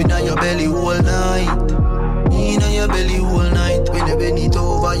me up in your belly all night. In your belly all night. When you bend it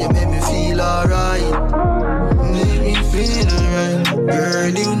over, you make me feel alright. Make me feel alright. Girl,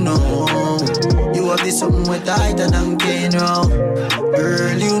 you know you have this something way tighter than cane round.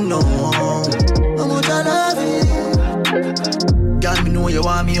 Girl, you know how much I love it. Girl, me know you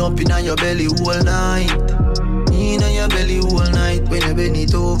want me up in your belly all night. In your belly all night. When you bend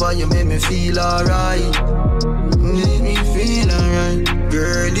it over, you make me feel alright. Make me feel alright.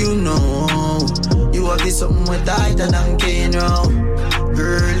 Girl, you know you have this something way tighter than cane round.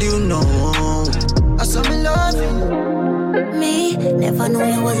 Girl, you know I saw me love you. Me never know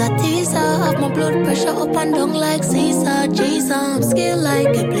you was a teaser. Have my blood pressure up and down like Caesar. Jesus, I'm skilled like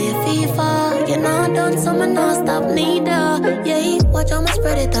you play FIFA. You're not done, so I'm not stop neither. Yeah, watch how I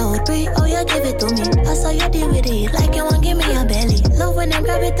spread it out. Pray, oh, you give it to me. That's how you deal with it. Like you want give me a belly. Love when them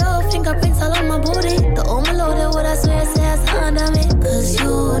grab it up. Fingerprints all on my booty. The overloaded, what I swear says under me. Cause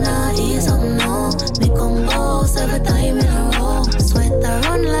you not ease up now. Me come boss every time in a row. Sweat I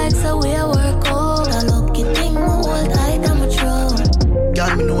run like so we work out. A lucky thing, my whole tight and my throat.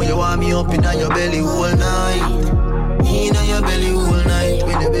 Girl, me know you want me up in your belly all night. In your belly all night.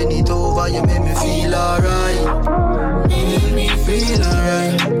 When you bend it over, you make me feel alright. Make me feel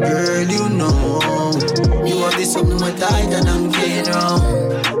alright. Girl, you know you want me something more tight than I'm getting wrong.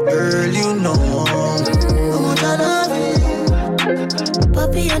 Girl, you know how much I love it.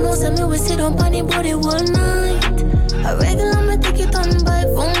 Papi, I know some me we sit on funny body all night. A regular me take it on by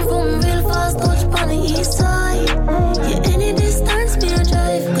boom boom real fast touch on the east side. Yeah, any distance me a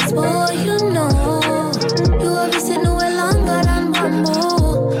drive. Cause boy, you know you obviously know it longer than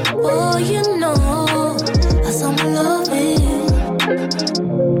bamboo. Boy, you know I saw my love it.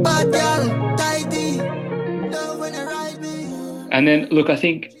 Bad girl, tidy. Love when you ride me. And then, look, I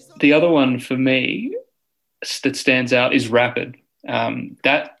think the other one for me that stands out is Rapid.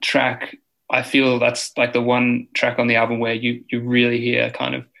 That track, I feel that's like the one track on the album where you really hear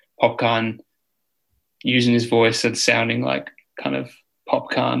kind of Popcaan using his voice and sounding like kind of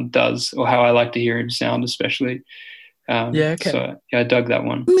Popcaan does, or how I like to hear him sound especially. Okay. So, yeah, I dug that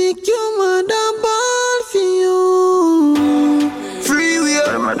one. Make your mother ball for you. Freeway,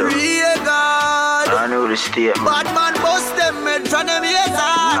 real God. I know the state, man. Bad man bust them in front of me, yes,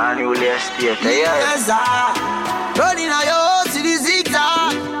 I know the state, yes, running out your house in the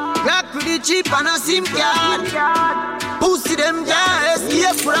zigzag. Rock with the cheap and a SIM card. Pussy them can't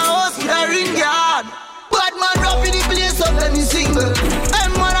escape for a house with a ring yard. Bad man rap in the place up, let me single.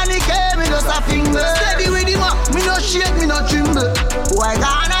 M1 and the K, me just a finger. Steady with him up, me no shake, me no tremble. Why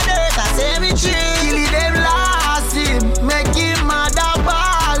gonna dirt, I say me chill. Kill them last him, make him mad a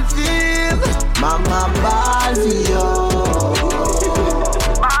ball feel. Mama ball for you.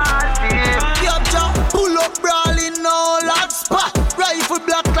 Ball feel. Yup, jump, pull up brawling, no lock spot. Rifle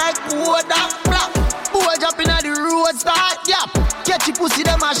black like wood that black. Boy jump in at the road start, yap. Catch you pussy,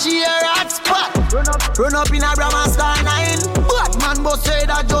 them a sheer hot spot. Run up in a Brahma Star 9. Bad man boss say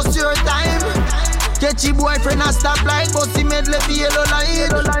that just your time. Catch your boyfriend a stop light. Bossy medley for yellow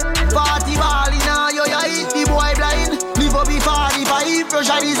light. Party ball in a yo hit the boy blind. Live up be 45,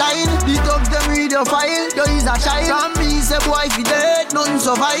 pressure design. The thugs them read your file. Yo is a child. From me say boy fi dead, nothing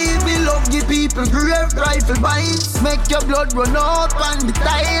survive. We love give people grave rifle bites. Make your blood run up on the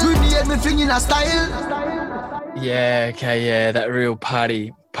tile. Grenade me fling in a style. Yeah, okay, yeah, that real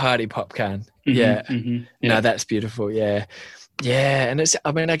party Popcaan. Yeah. Yeah. No, that's beautiful, yeah. Yeah, and it's,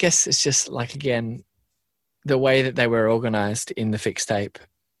 I mean, I guess it's just like, again, the way that they were organised in the Fixtape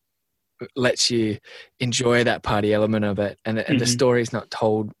lets you enjoy that party element of it, and the story's not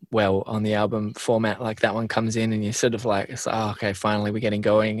told well on the album format. Like that one comes in and you're sort of like, it's like, oh, okay, finally we're getting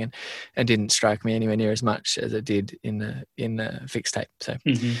going, and didn't strike me anywhere near as much as it did in the Fixtape. So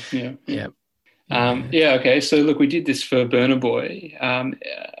yeah, okay. So look, we did this for Burna Boy. I'm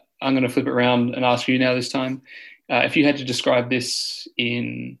going to flip it around and ask you now this time. If you had to describe this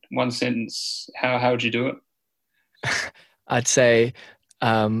in one sentence, how would you do it? I'd say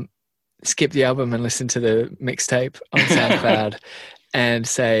skip the album and listen to the mixtape on SoundCloud and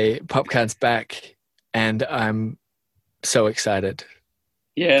say Popcaan's back and I'm so excited.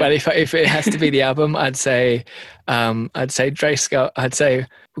 Yeah. But if it has to be the album, I'd say Dre Skull. I'd say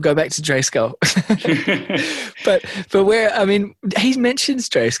we'll go back to Dre Skull. but where, I mean, he mentions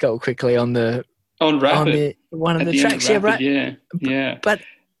Dre Skull quickly on Rapid. One of the tracks. Rapid, yeah, right. Yeah. But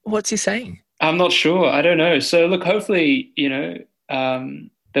what's he saying? I'm not sure. I don't know. So look, hopefully, there'll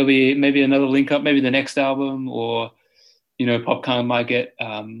be maybe another link up, maybe the next album, or, Popcaan might get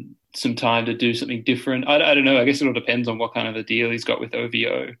some time to do something different. I don't know. I guess it all depends on what kind of a deal he's got with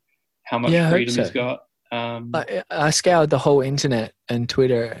OVO, how much freedom he's got. I scoured the whole internet and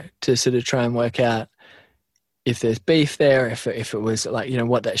Twitter to sort of try and work out if there's beef there, if it was like,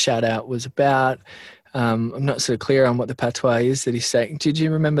 what that shout out was about. I'm not so clear on what the patois is that he's saying. Did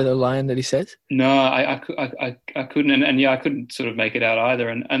you remember the line that he says? No, I couldn't. And I couldn't sort of make it out either.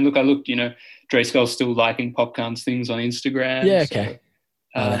 And look, I looked, Dre Skull's still liking Popcaan's things on Instagram. Yeah, okay.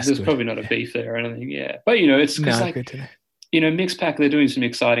 So, there's good. probably not a beef there or anything, yeah. But, it's because Mixpac, they're doing some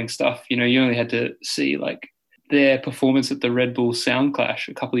exciting stuff. You only had to see like their performance at the Red Bull Sound Clash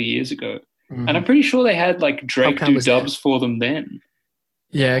a couple of years ago. And I'm pretty sure they had like Drake do dubs for them then.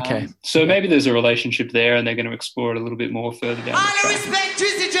 Yeah, okay. So maybe there's a relationship there, and they're going to explore it a little bit more further down the track. All respect,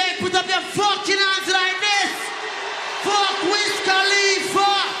 Drizzy J, put up your fucking hands like this. Fuck Wiz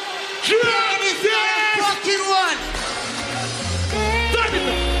Khalifa. Yeah, this is the fucking one. Turn it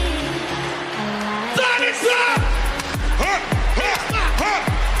up.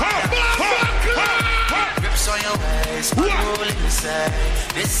 Grips on your waist, unruly mistake.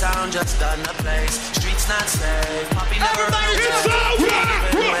 This sound just done the place. Streets not safe. Poppy never It's over.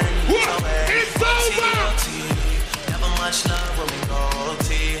 It's over. Never much love when we go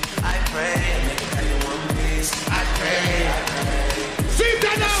T. I pray and make everyone peace. I pray. See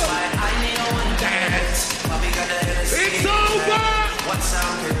that now. I need no one dance. Poppy got the Hennessy. It's over. What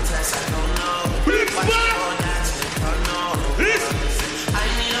sound can test? I don't know. It's back. I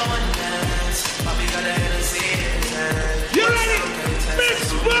need no one dance. Poppy got the Hennessy. You ready?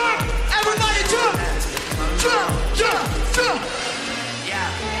 Mix back. Everybody jump. Jump.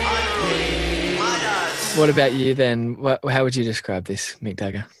 What about you then? How would you describe this, Mick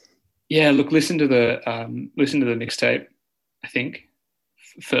Dagger? Yeah, look, listen to the mixtape. I think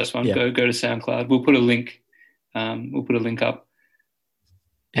first one. Yeah. Go to SoundCloud. We'll put a link. Up,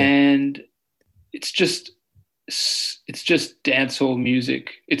 Yeah. and it's just dancehall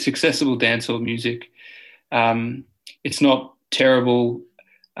music. It's accessible dancehall music. It's not terrible,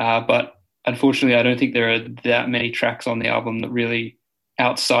 but unfortunately, I don't think there are that many tracks on the album that really,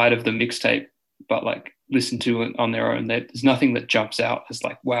 outside of the mixtape, but like listen to it on their own. There's nothing that jumps out as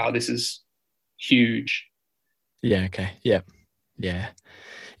like, wow, this is huge. Yeah, okay. Yeah.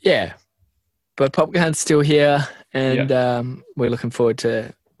 But Popcaan's still here, and we're looking forward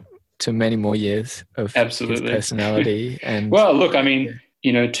to many more years of Absolutely. his personality. And well, look, I mean,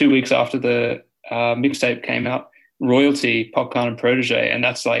 2 weeks after the mixtape came out, Royalty, Popcaan and Protege, and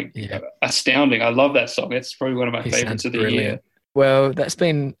that's like astounding. I love that song. It's probably one of my favorites of the year. Well, that's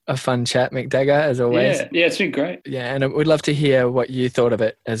been a fun chat, Mick Dagger, as always. Yeah, it's been great. Yeah, and we'd love to hear what you thought of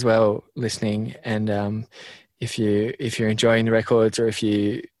it as well, listening. And if you're enjoying the records, or if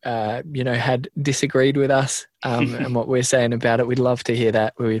you had disagreed with us and what we're saying about it, we'd love to hear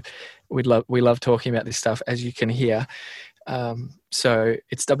that. We love talking about this stuff, as you can hear. So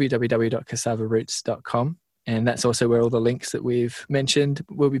it's www.kassavaroots.com. And that's also where all the links that we've mentioned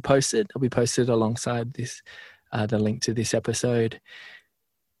will be posted. They'll be posted alongside this, the link to this episode.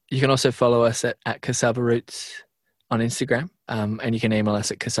 You can also follow us at Kassava Roots on Instagram, and you can email us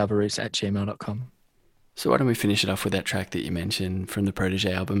at kassavaroots@gmail.com. So why don't we finish it off with that track that you mentioned from the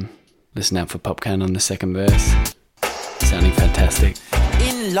Protege album. Listen out for Popcaan on the second verse. Sounding fantastic.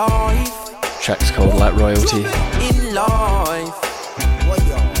 In life. Track's called Like Royalty. In life.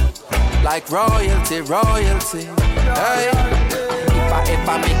 Like royalty. Hey. If I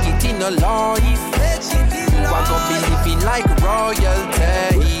ever make it in a life, you are gonna be living like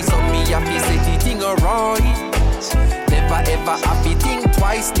royalty. So me happy set it in a right. Never ever happy think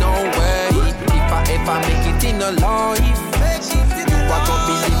twice, no way. If I ever make it in a life, you are gonna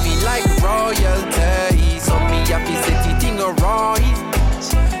be living like royalty. So me happy set it in a right.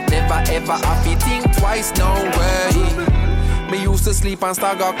 Never ever happy think twice, no way. Me used to sleep on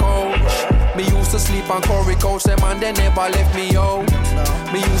Stagger Coach. Me used to sleep on Corey Coach. Them and they never left me out.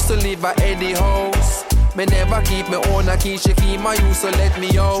 Me used to live at Eddie House. Me never keep me own a key. She keep my used to let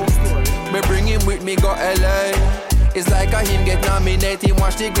me out. Me bring him with me, go LA. It's like a him get nominated.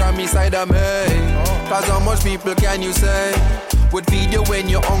 Watch the Grammy side of me. Cause how much people can you say would feed you when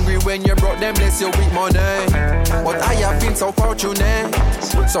you're hungry, when you brought them bless you with money? But I have been so fortunate,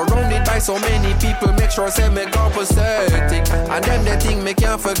 surrounded by so many people, make sure say me compensating. And them they think me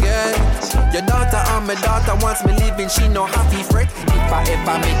can't forget. Your daughter and my daughter wants me living, she no happy fret. If I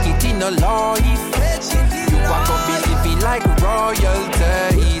ever make it in a life, you are gonna be living like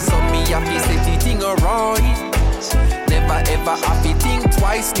royalty. So me happy set it in a right. Never ever happy think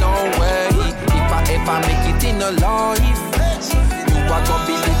twice, no way. If I ever make it in a life, you are gonna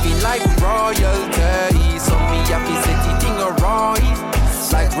be living like royalty. So me happy set it in a right.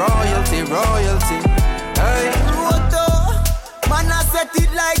 Like royalty. Hey, Roto, man, I set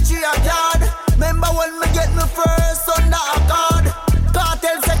it like G-A-card. Remember when me get me first under a card?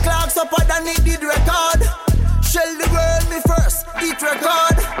 Cartel say clocks up and it did record. Shell the world me first, eat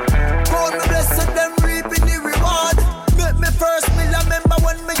record. Call me blessed, them reaping the reward. Make me first meal, I remember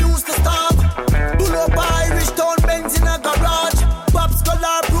when me used to starve. Pull up a Irish town Benz in a garage. Pops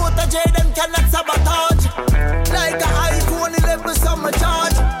color protege, them cannot sabotage. Like a iPhone 11, summer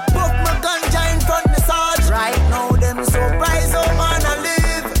charge. Buck my ganja in front the Sarge. Right now, them surprise, oh man, I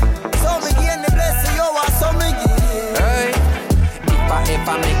live. So me gain the blessing, yo, I so me give. hey, if I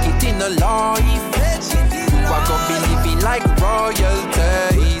ever make it in a life, you are gonna be living like royalty.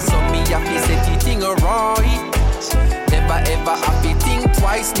 ever have to think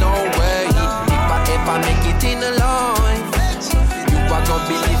twice, no way. If I ever make it in a life, you are gonna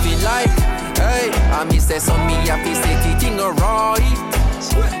be living like, hey, I me say so me have to set it in a right.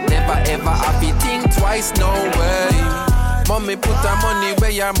 Never ever have to think twice, no way. Mommy put her money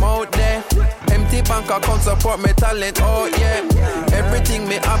where your mouth there. Empty bank account support me talent, oh yeah. Everything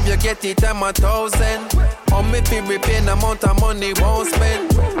me have you get it time 1,000. On me feel repay the amount of money won't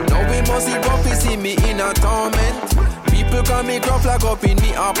spend. Now we must see rough to see me in a torment. People call me gruff like up in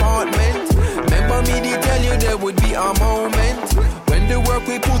me apartment. Remember me they tell you there would be a moment when the work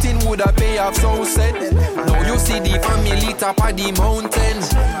we put in would have pay off so said. Now you see the family top of the mountain.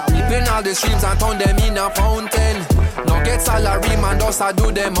 Keeping all the streams and turn them in a fountain. Now get salary man just a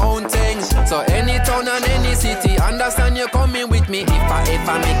do them own things. So any town and any city, understand you coming with me. If I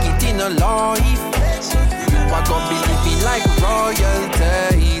ever make it in a life, you are gonna be living like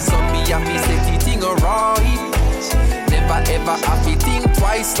royalty. So me have to set it in a right. Never ever have to think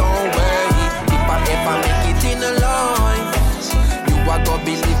twice, no way. If I ever make it in a life, you are gonna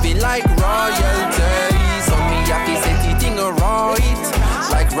be living like royalty. So me have to set it in a right.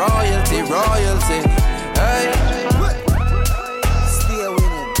 Like royalty, royalty. Hey,